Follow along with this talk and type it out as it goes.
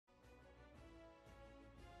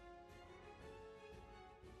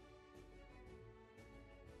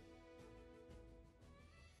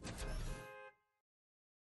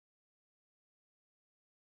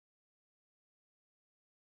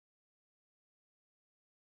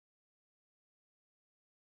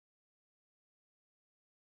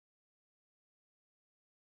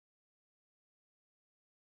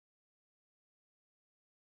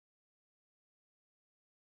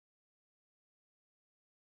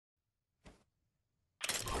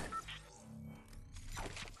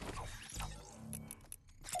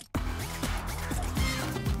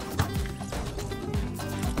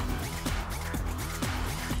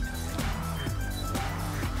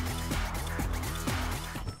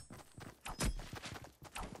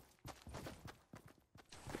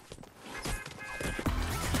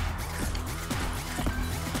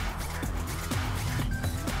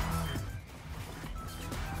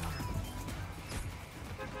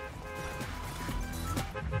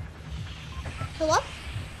Hello?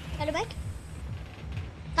 Got a mic?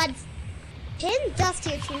 God, pin Dusty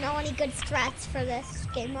if you know any good strats for this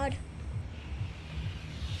game mode.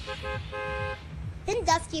 Pin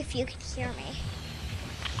Dusty if you can hear me.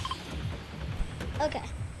 Okay,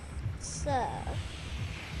 so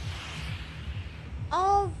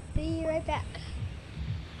I'll be right back.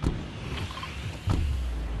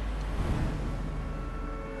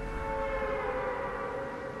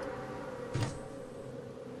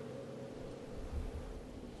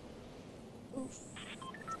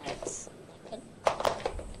 That's good.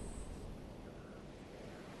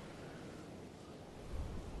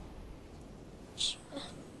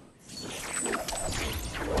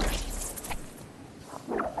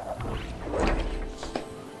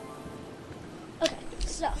 Okay,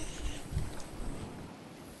 so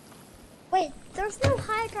wait, there's no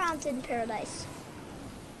high ground in Paradise,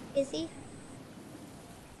 is he?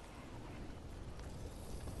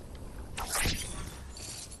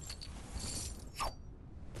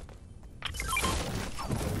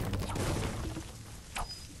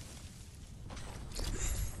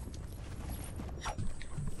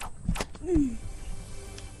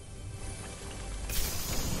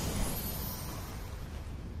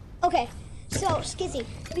 Okay, so Skizzy,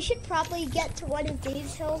 we should probably get to one of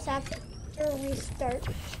these hills after we start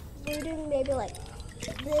looting, maybe like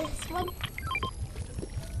this one.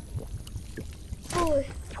 Oh,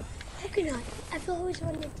 coconut. I've always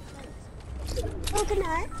wanted to find this.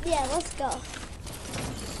 Coconut? Yeah, let's go.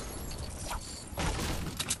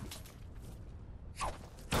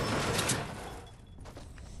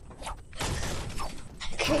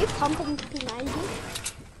 Okay, pumping P90.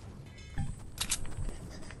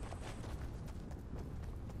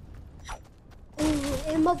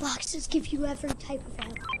 Ammo boxes give you every type of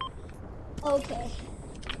ammo. Okay.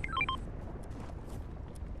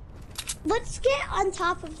 Let's get on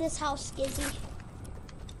top of this house, Skizzy.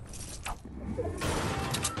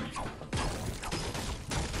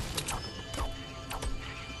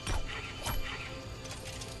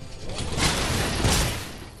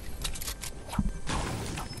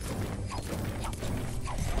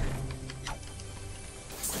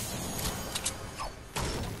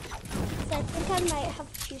 I think I might have a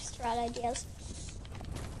few strat ideas.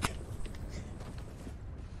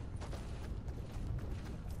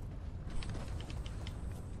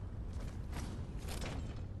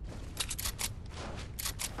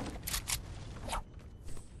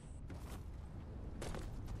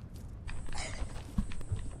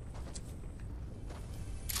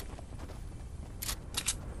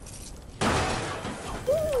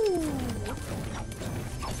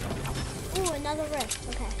 Ooh, another rift.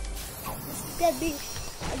 Okay. This is gonna be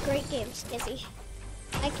a great game, Skizzy.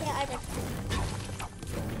 I can't either.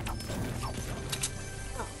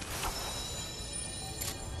 Oh.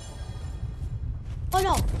 Oh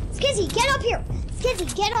no! Skizzy, get up here! Skizzy,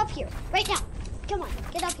 get up here! Right now! Come on,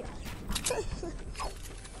 get up here.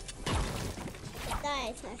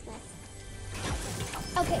 Nice, nice, nice.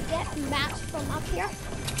 Okay, get Max from up here.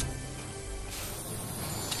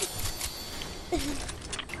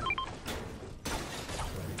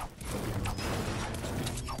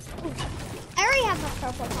 I already have a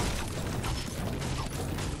purple pump.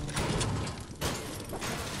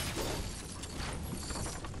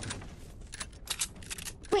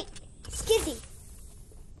 Wait, Skizzy.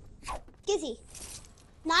 Skizzy,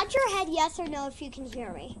 nod your head yes or no if you can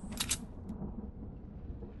hear me.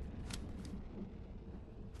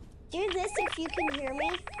 Do this if you can hear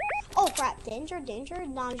me. Oh crap, danger, danger,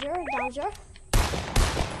 danger, danger.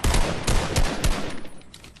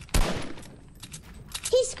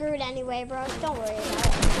 He's screwed anyway, bro. Don't worry about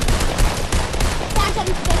it. Back up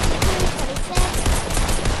 52, 26.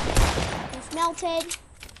 He's melted.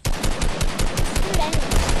 He's screwed anyway.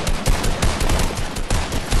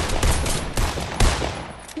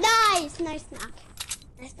 Nice! Nice knock.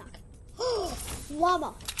 Nice knock.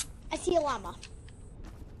 Llama. I see a llama.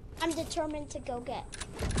 I'm determined to go get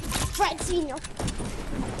Fred Sr.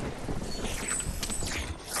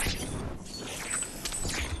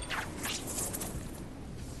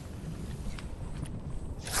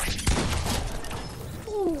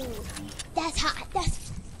 Ooh, that's hot.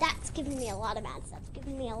 That's giving me a lot of mats. That's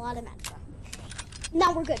giving me a lot of mats.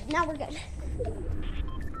 Now we're good. Now we're good.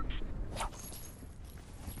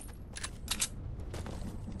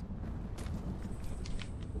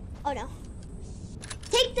 Oh no.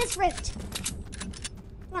 Take this rift.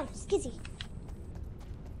 Come on, Skizzy.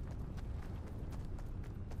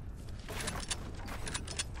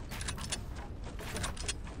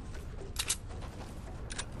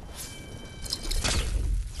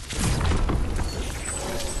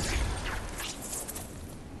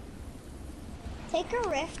 make a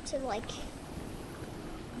rift to like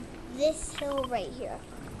this hill right here.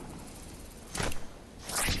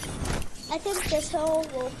 I think this hill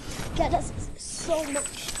will get us so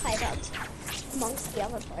much hideout amongst the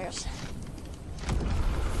other players.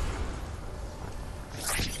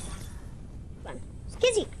 Come on.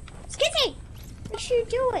 Skizzy! Skizzy! What you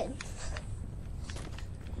doing?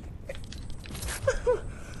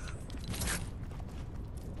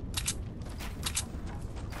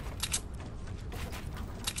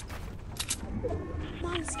 Come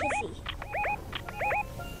on, Skizzy.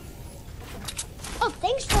 Oh,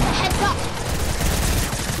 thanks for the heads up.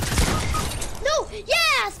 No!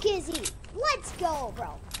 Yeah, Skizzy! Let's go,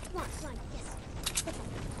 bro. Come on, come on. Yes.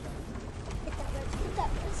 Hit that res. Hit that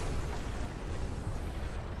res.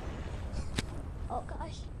 Oh,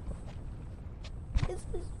 gosh. This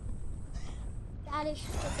is badish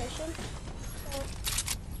position.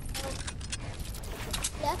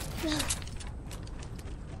 Yeah.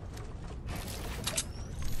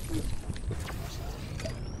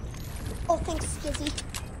 Oh, thanks, Skizzy.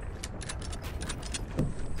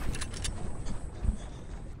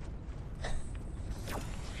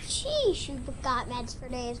 Sheesh, you got meds for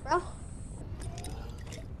days, bro.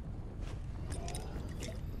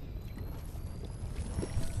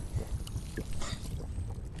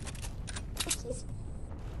 Oopsies.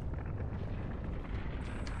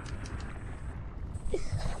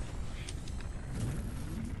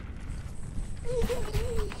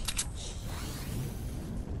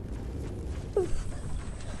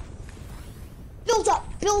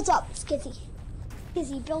 Build up, Skizzy.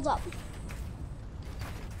 Skizzy, build up.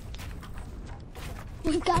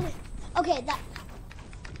 We got it. Okay, that.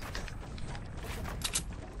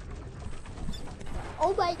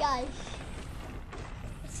 Oh my gosh.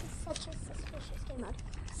 This is such a suspicious game mode.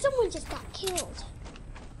 Someone just got killed.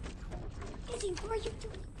 Skizzy, what are you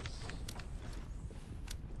doing?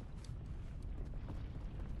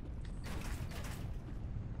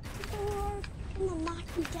 People are gonna knock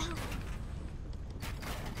you down.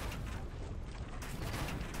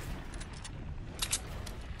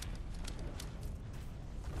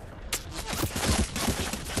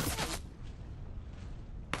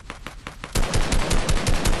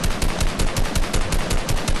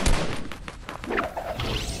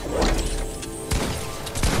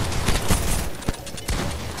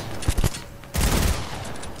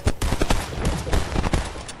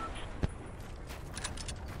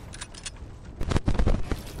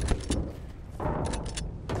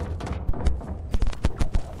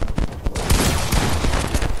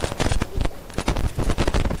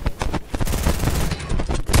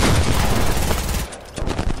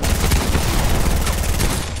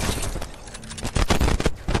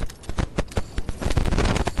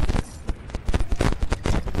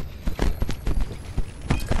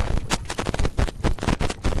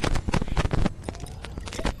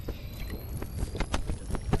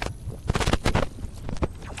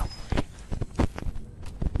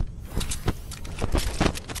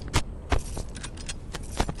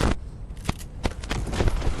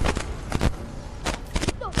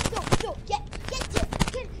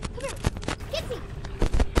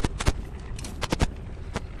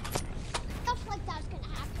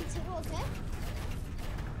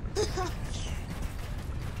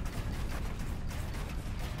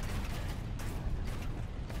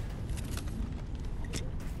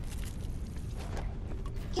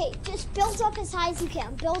 Okay, just build up as high as you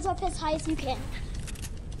can. Build up as high as you can.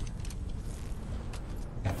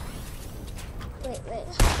 Wait.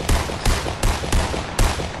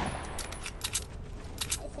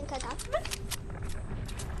 I think I got someone.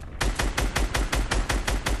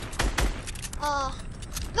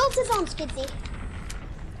 Build his own, Skizzy.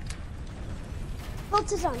 Build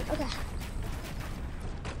his own, okay.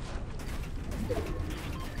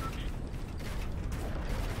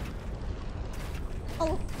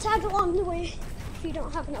 I'll tag along the way if you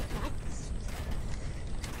don't have enough mats.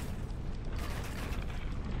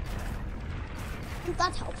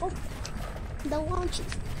 That's helpful. The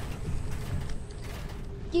launches.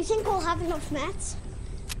 Do you think we'll have enough mats?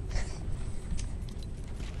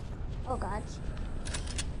 Oh god.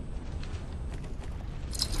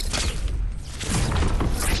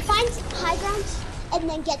 Find high ground and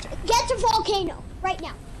then get to volcano right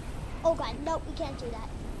now. Oh god, nope, we can't do that.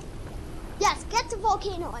 Yes, get to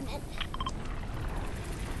volcano, I meant.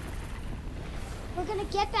 We're gonna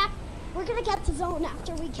get back, we're gonna get to zone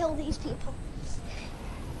after we kill these people.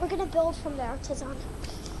 We're gonna build from there to zone.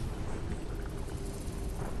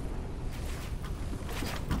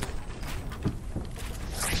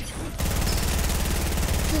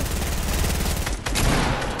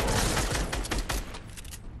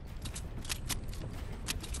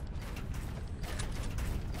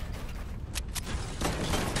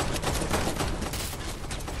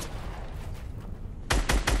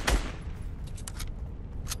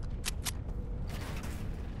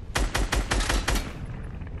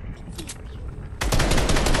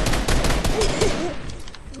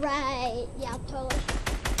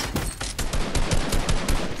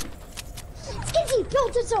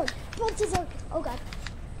 build a zone. Build a zone. Oh god.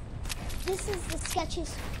 This is the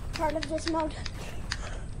sketchiest part of this mode.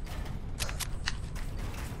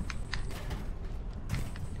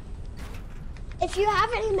 If you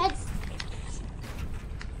have any meds,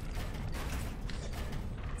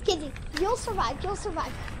 Skizzy, you'll survive. You'll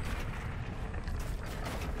survive.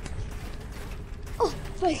 Oh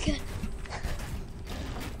my god.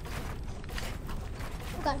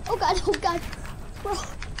 Oh god. Oh god. Oh god. Bro.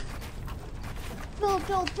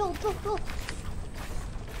 Build.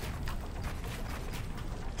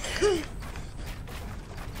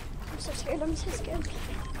 I'm so scared. I'm so scared.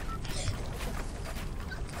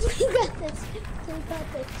 We got this. We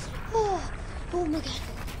got this. Oh my god.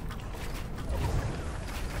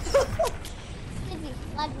 Skizzy,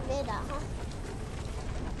 la vida, huh?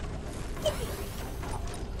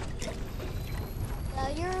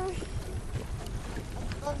 You're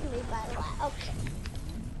above me, by the way. Okay.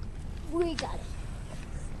 We got it.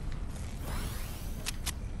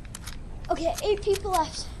 Okay, 8 people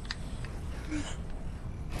left.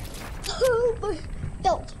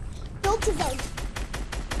 Build to zone.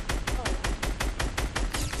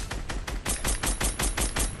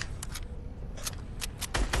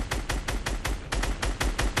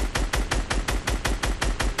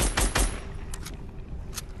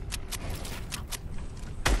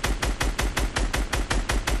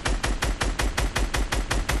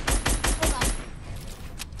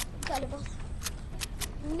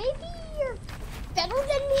 Maybe you're better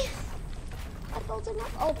than me at building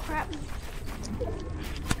up. Oh crap.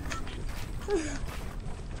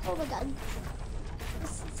 Oh my god.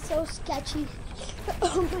 This is so sketchy.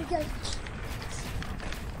 Oh my god.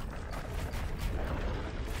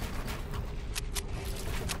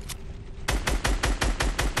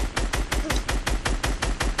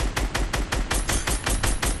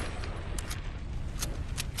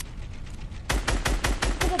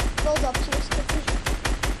 I'm gonna build up to your sketchy.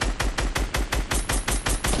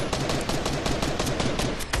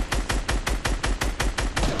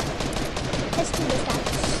 Let's do this guy.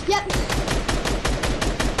 Yep.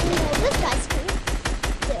 No, this guy's cool.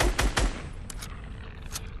 Too.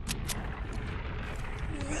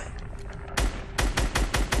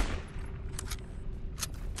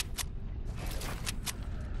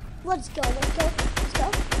 Let's go.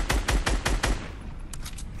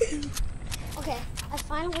 Okay, I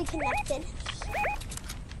finally connected.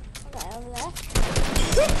 Okay, over there.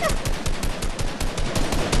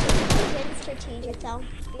 I'm getting strategic though,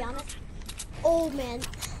 to be honest. Oh man.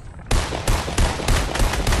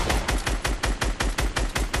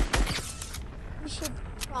 We should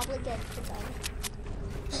probably get to them.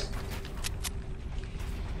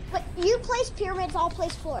 But you place pyramids, I'll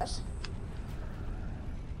place floors.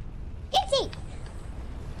 Skizzy!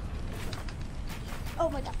 Oh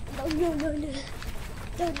my god. No.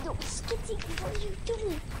 No. Skizzy, what are you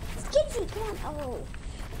doing? Skizzy, come on.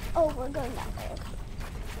 Oh, we're going that way.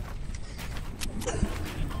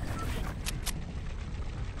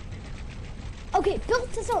 Okay,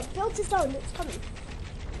 build to zone, it's coming.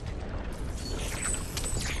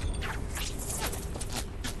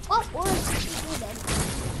 Oh, we're dead.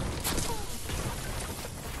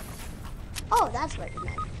 Oh, that's what you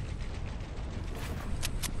meant.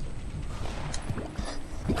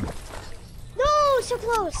 No, so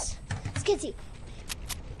close. Skizzy,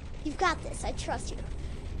 you've got this, I trust you.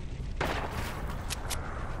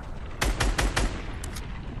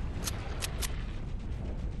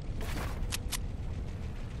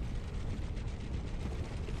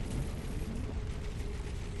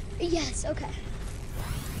 Yes, okay.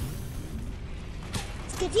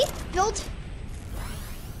 Skizzy, build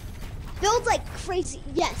like crazy.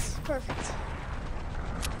 Yes, perfect.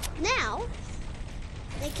 Now,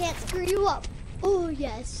 they can't screw you up. Oh,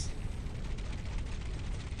 yes.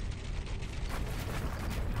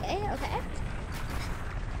 Okay.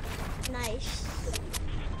 Nice,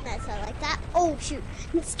 I like that. Oh, shoot.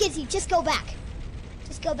 Skizzy, just go back.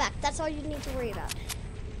 That's all you need to worry about.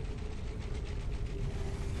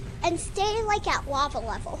 And stay like at lava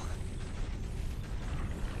level.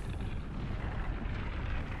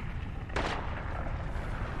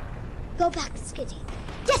 Go back, Skizzy.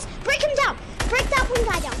 Yes, break him down. Break that one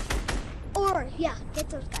guy down. Or, yeah, get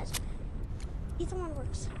those guys. Either one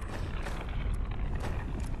works.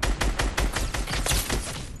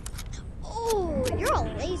 Oh, you're a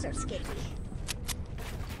laser, Skizzy.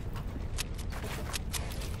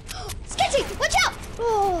 Skizzy, watch out!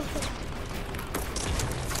 Oh.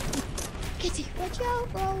 Skizzy, watch out,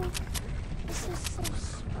 bro. This is so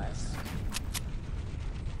sus.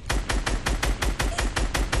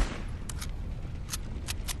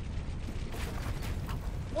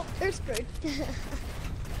 Oh, they're screwed.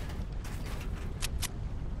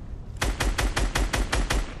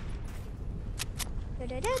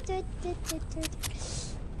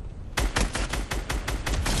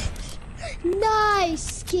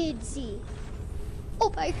 Nice, Skidsy.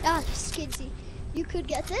 Oh my gosh, Skidsy. You could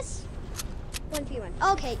get this? 1v1.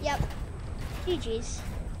 Okay, yep. GG's.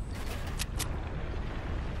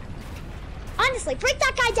 Honestly, break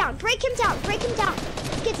that guy down. Break him down. Break him down.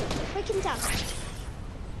 Skidsy, break him down.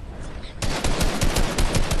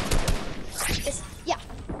 Yeah.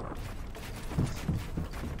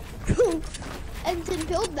 And then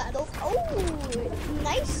build battles. Oh,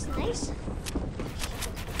 nice, nice.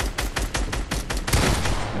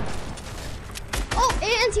 Oh,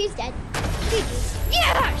 and he's dead. GG's.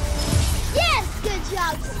 Yes! Yes! Good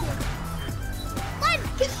job, Skid.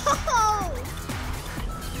 Let's go!